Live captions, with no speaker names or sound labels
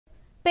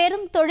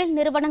பெரும் தொழில்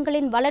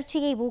நிறுவனங்களின்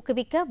வளர்ச்சியை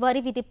ஊக்குவிக்க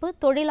வரி விதிப்பு,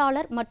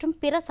 தொழிலாளர் மற்றும்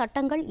பிற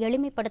சட்டங்கள்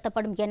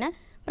எளிமைப்படுத்தப்படும் என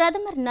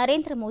பிரதமர்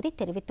நரேந்திர மோடி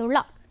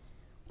தெரிவித்துள்ளார்.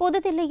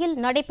 புதுதில்லியில்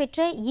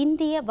நடைபெற்ற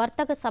இந்திய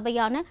வர்த்தக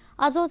சபையான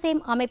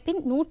அசோசேம்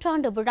அமைப்பின்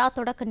 100ஆண்டு விழா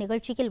தொடக்க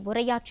நிகழ்ச்சியில்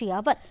உரையாற்றிய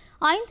அவர்,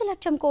 $5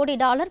 லட்சம் கோடி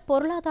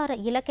பொருளாதார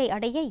இலக்கை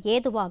அடைய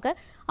ஏதுவாக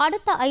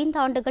அடுத்த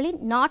 5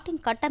 ஆண்டுகளில்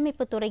நாட்டின்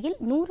கட்டமைப்பு துறையில்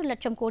 100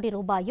 லட்சம் கோடி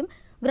ரூபாயும்,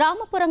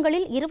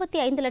 கிராமப்புறங்களில்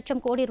 25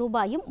 லட்சம் கோடி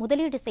ரூபாயும்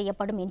முதலீடு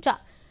செய்யப்படும்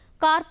என்றார்.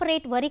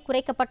 கார்ப்பரேட் வரி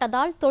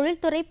குறைக்கப்பட்டதால்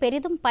தொழில்துறை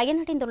பெரிதும்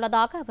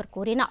பயனடைந்துள்ளதாக அவர்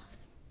கூறினார்.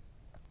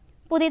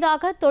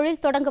 புதிதாக தொழில்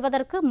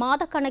தொடங்குவதற்கு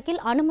மாதக்கணக்கில்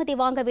அனுமதி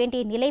வாங்க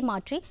வேண்டிய நிலை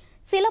மாற்றி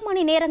சில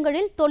மணி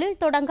நேரங்களில் தொழில்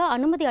தொடங்க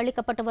அனுமதி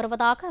அளிக்கப்பட்டு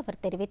வருவதாக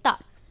அவர்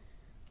தெரிவித்தார்.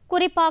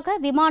 குறிப்பாக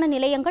விமான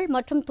நிலையங்கள்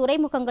மற்றும்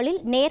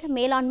துறைமுகங்களில் நேர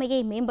மேலாண்மையை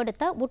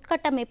மேம்படுத்த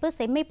உட்கட்டமைப்பு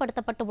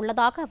செம்மைப்படுத்தப்பட்டு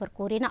உள்ளதாக அவர்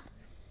கூறினார்.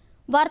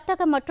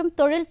 வர்த்தக மற்றும்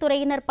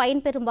தொழில்துறையினர்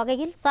பயன்பெறும்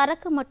வகையில்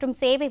சரக்கு மற்றும்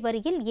சேவை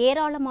வரியில்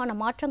ஏராளமான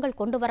மாற்றங்கள்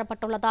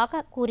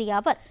கொண்டுவரப்பட்டுள்ளதாக கூறிய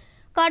அவர்,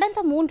 கடந்த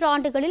 3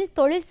 ஆண்டுகளில்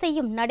தொழில்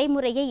செய்யும்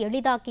நடைமுறையை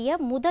எளிதாக்கிய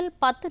முதல்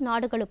 10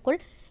 நாடுகளுக்குள்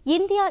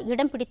இந்தியா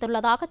இடம்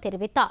பிடித்துள்ளதாக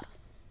தெரிவித்தார்.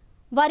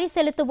 வரி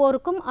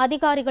செலுத்துவோருக்கும்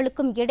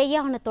அதிகாரிகளுக்கும்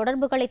இடையேயான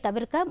தொடர்புகளை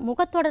தவிர்க்க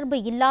முகத்தொடர்பு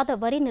இல்லாத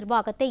வரி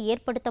நிர்வாகத்தை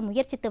ஏற்படுத்த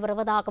முயற்சித்து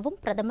வருவதாகவும்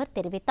பிரதமர்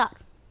தெரிவித்தார்.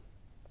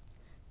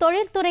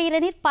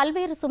 தொழில்துறையினர்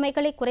பல்வேறு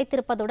சுமைகளை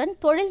குறைத்திருப்பதுடன்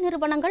தொழில்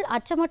நிறுவனங்கள்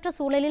அச்சமற்ற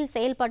சூழலில்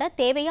செயல்பட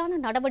தேவையான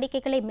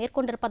நடவடிக்கைகளை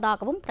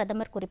மேற்கொண்டிருப்பதாகவும்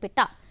பிரதமர்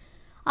குறிப்பிட்டார்.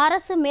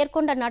 அரசு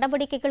மேற்கொண்ட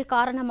நடவடிக்கைகள்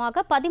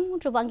காரணமாக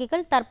 13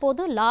 வங்கிகள்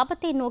தற்போது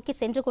லாபத்தை நோக்கி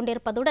சென்று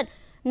கொண்டிருப்பதுடன்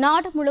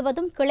நாடு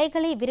முழுவதும்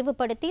கிளைகளை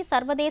விரிவுபடுத்தி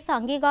சர்வதேச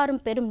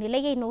அங்கீகாரம் பெறும்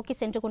நிலையை நோக்கி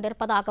சென்று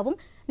கொண்டிருப்பதாகவும்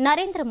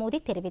நரேந்திர மோடி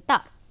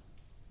தெரிவித்தார்.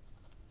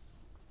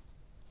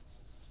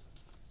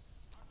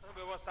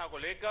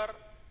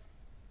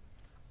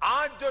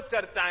 आज जो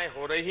चर्चाएं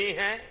हो रही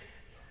हैं,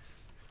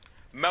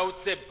 मैं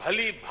उससे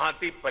भली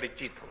भांति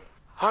परिचित हूं।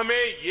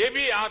 हमें ये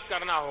भी याद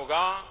करना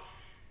होगा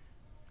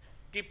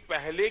कि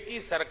पहले की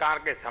सरकार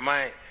के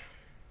समय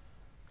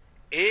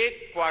एक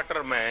क्वार्टर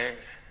में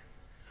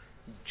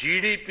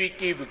जीडीपी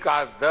की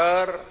विकास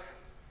दर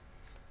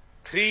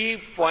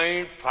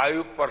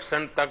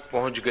 3.5% तक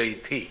पहुंच गई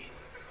थी।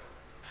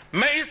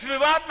 मैं इस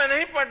विवाद में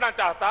नहीं पड़ना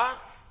चाहता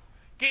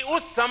कि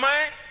उस समय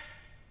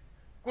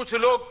कुछ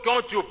लोग क्यों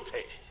चुप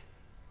थे।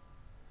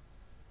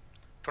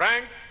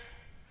 फ्रेंड्स,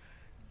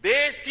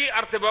 देश की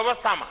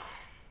अर्थव्यवस्था में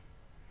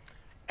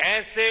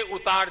ऐसे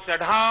उतार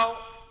चढ़ाव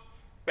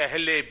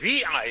पहले भी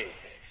आए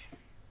हैं,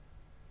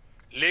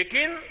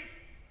 लेकिन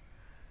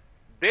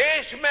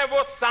देश में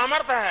वो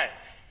सामर्थ्य है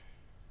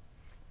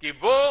कि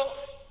वो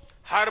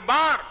हर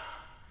बार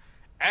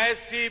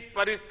ऐसी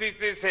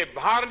परिस्थिति से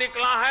बाहर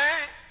निकला है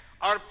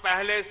और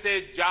पहले से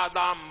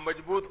ज्यादा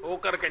मजबूत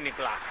होकर के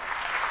निकला है।